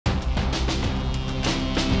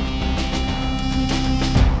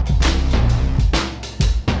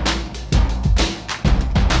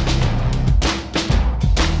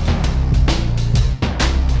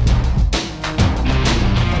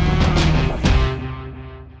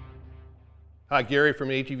Hi, Gary from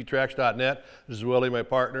ATVtracks.net. This is Willie, my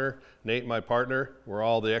partner, Nate, my partner. We're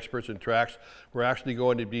all the experts in tracks. We're actually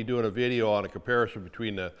going to be doing a video on a comparison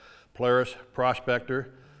between the Polaris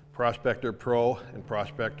Prospector, Prospector Pro, and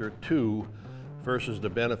Prospector 2 versus the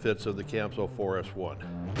benefits of the Camso 4S1.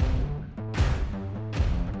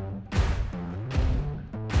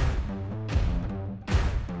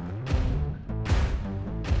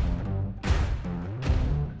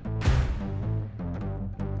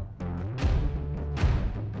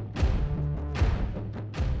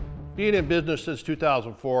 Being in business since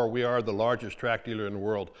 2004, we are the largest track dealer in the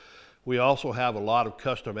world. We also have a lot of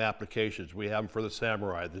custom applications. We have them for the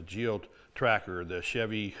Samurai, the Geo Tracker, the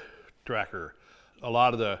Chevy Tracker, a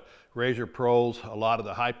lot of the Razor Pros, a lot of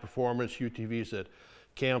the high performance UTVs that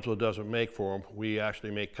Camso doesn't make for them. We actually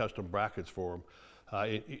make custom brackets for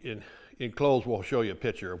them. Enclosed, we'll show you a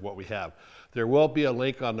picture of what we have. There will be a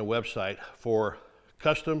link on the website for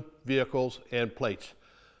custom vehicles and plates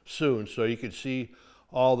soon, so you can see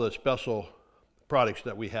all the special products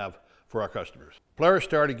that we have for our customers. Polaris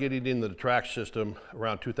started getting into the track system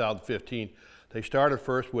around 2015. They started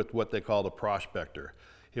first with what they call the Prospector.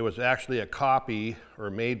 It was actually a copy or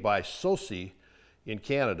made by Sosi in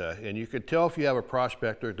Canada, and you can tell if you have a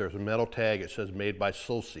Prospector, there's a metal tag that says made by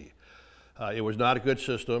Sosi. It was not a good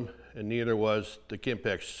system, and neither was the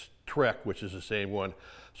Kimpex Trek, which is the same one.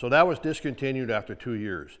 So that was discontinued after 2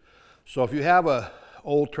 years. So if you have a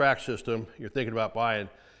old track system you're thinking about buying,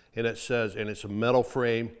 and it says, and it's a metal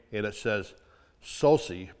frame, and it says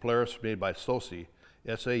Sosi, Polaris made by Sosi,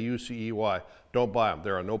 S-A-U-C-E-Y, don't buy them.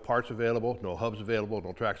 There are no parts available, no hubs available,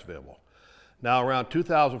 no tracks available. Now around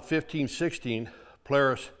 2015-16,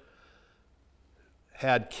 Polaris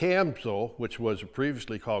had Camso, which was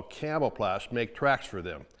previously called Camoplast, make tracks for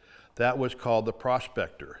them. That was called the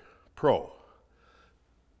Prospector Pro.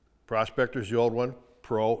 Prospector's the old one,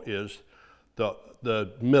 Pro is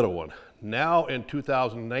the middle one. Now in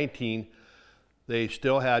 2019, they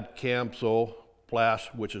still had Camso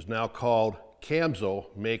Plast, which is now called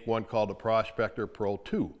Camso, make one called the Prospector Pro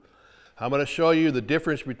 2. I'm going to show you the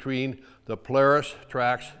difference between the Polaris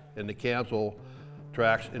tracks and the Camso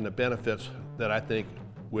tracks and the benefits that I think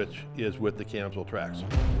which is with the Camso tracks.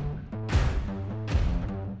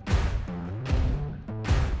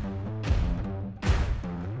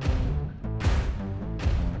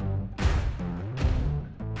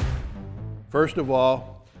 First of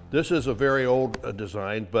all, this is a very old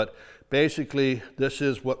design, but basically this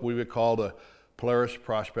is what we would call the Polaris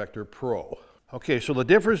Prospector Pro. Okay, so the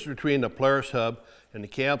difference between the Polaris hub and the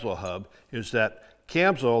Camso hub is that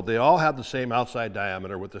Camso, they all have the same outside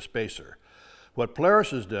diameter with the spacer. What Polaris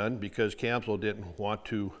has done, because Camso didn't want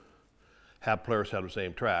to have Polaris have the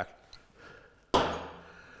same track,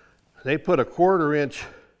 they put a 1/4 inch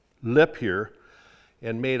lip here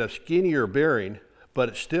and made a skinnier bearing, but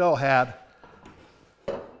it still had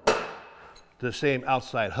the same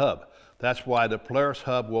outside hub. That's why the Polaris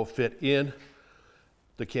hub will fit in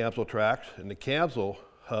the Camso tracks, and the Camso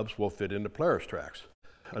hubs will fit into Polaris tracks.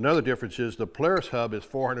 Another difference is the Polaris hub is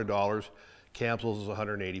 $400, Camso's is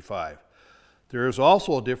 $185. There is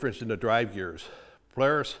also a difference in the drive gears.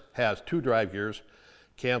 Polaris has 2 drive gears,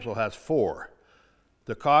 Camso has 4.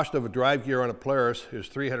 The cost of a drive gear on a Polaris is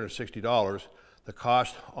 $360. The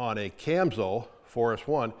cost on a Camso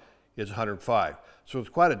 4S1 is $105. So it's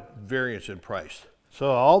quite a variance in price. So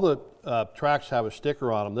all the tracks have a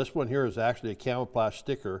sticker on them. This one here is actually a Camoplast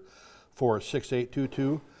sticker for a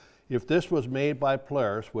 6822. If this was made by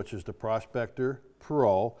Polaris, which is the Prospector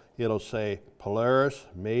Pro, it'll say Polaris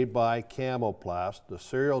made by Camoplast. The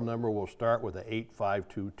serial number will start with an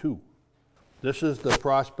 8522. This is the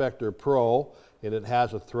Prospector Pro, and it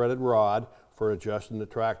has a threaded rod for adjusting the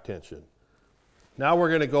track tension. Now we're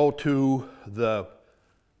going to go to the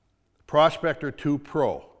Prospector 2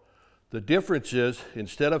 Pro. The difference is,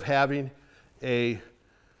 instead of having a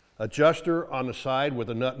adjuster on the side with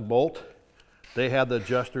a nut and bolt, they have the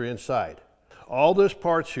adjuster inside. All these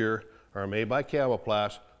parts here are made by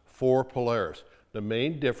Camoplast for Polaris. The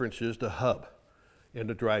main difference is the hub and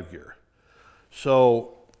the drive gear.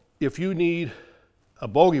 So if you need a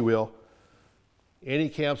bogey wheel, any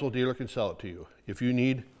Camso dealer can sell it to you. If you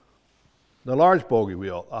need the large bogey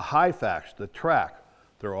wheel, a high fax, the track,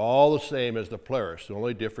 they're all the same as the Polaris. The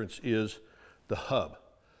only difference is the hub.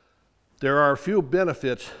 There are a few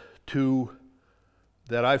benefits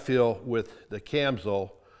that I feel with the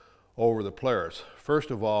Camso over the Polaris.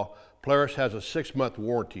 First of all, Polaris has a 6-month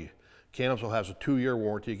warranty. Camso has a 2-year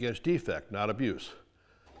warranty against defect, not abuse.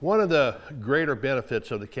 One of the greater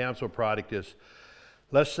benefits of the Camso product is,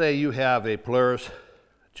 let's say you have a Polaris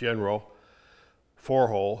General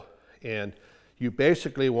 4-hole and you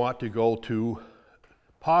basically want to go to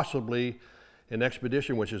possibly an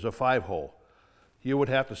Expedition, which is a 5-hole. You would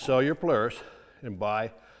have to sell your Polaris and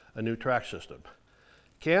buy a new track system.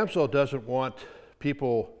 Camso doesn't want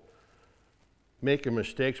people making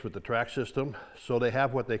mistakes with the track system, so they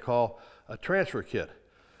have what they call a transfer kit.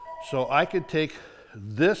 So I could take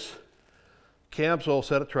this Camso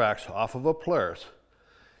set of tracks off of a Polaris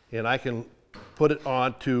and I can put it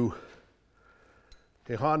onto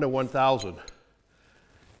a Honda 1000.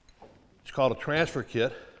 It's called a transfer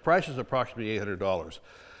kit. The price is approximately $800.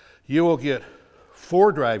 You will get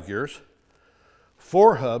 4 drive gears,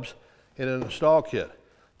 4 hubs, and an install kit.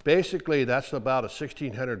 Basically, that's about a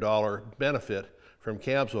 $1,600 benefit from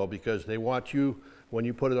Camso because they want you, when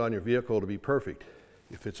you put it on your vehicle, to be perfect.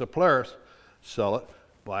 If it's a Polaris, sell it,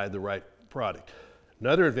 buy the right product.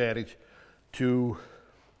 Another advantage to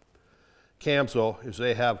Camso is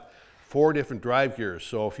they have 4 different drive gears.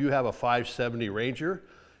 So if you have a 570 Ranger,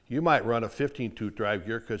 you might run a 15-tooth drive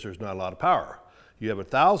gear because there's not a lot of power. You have a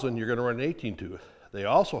 1000, you're going to run an 18-tooth. They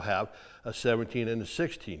also have a 17 and a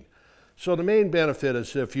 16. So the main benefit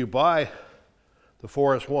is if you buy the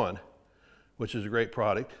 4S1, which is a great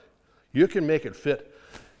product, you can make it fit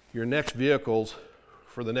your next vehicles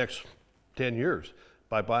for the next 10 years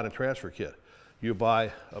by buying a transfer kit. You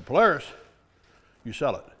buy a Polaris, you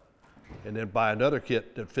sell it, and then buy another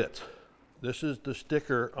kit that fits. This is the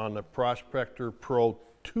sticker on the Prospector Pro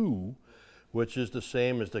 2, which is the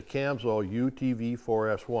same as the Camso UTV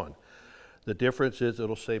 4S1. The difference is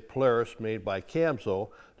it'll say Polaris made by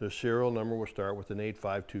Camso. The serial number will start with an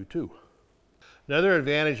 8522. Another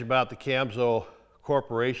advantage about the Camso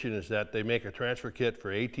Corporation is that they make a transfer kit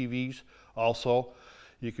for ATVs also.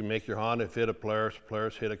 You can make your Honda fit a Polaris,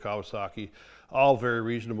 Polaris hit a Kawasaki, all very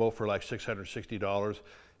reasonable for like $660.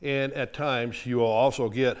 And at times you will also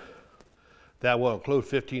get, that will include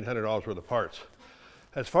 $1,500 worth of parts.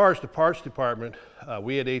 As far as the parts department,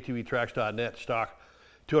 we at ATVtracks.net stock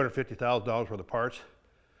 $250,000 worth of parts.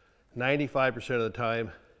 95% of the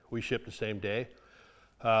time, we ship the same day.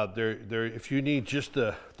 If you need just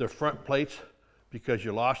the front plates because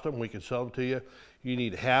you lost them, we can sell them to you. You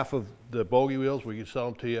need half of the bogie wheels, we can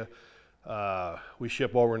sell them to you. We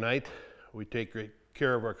ship overnight. We take great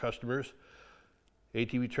care of our customers.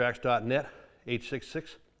 ATVtracks.net,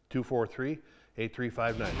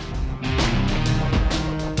 866-243-8359.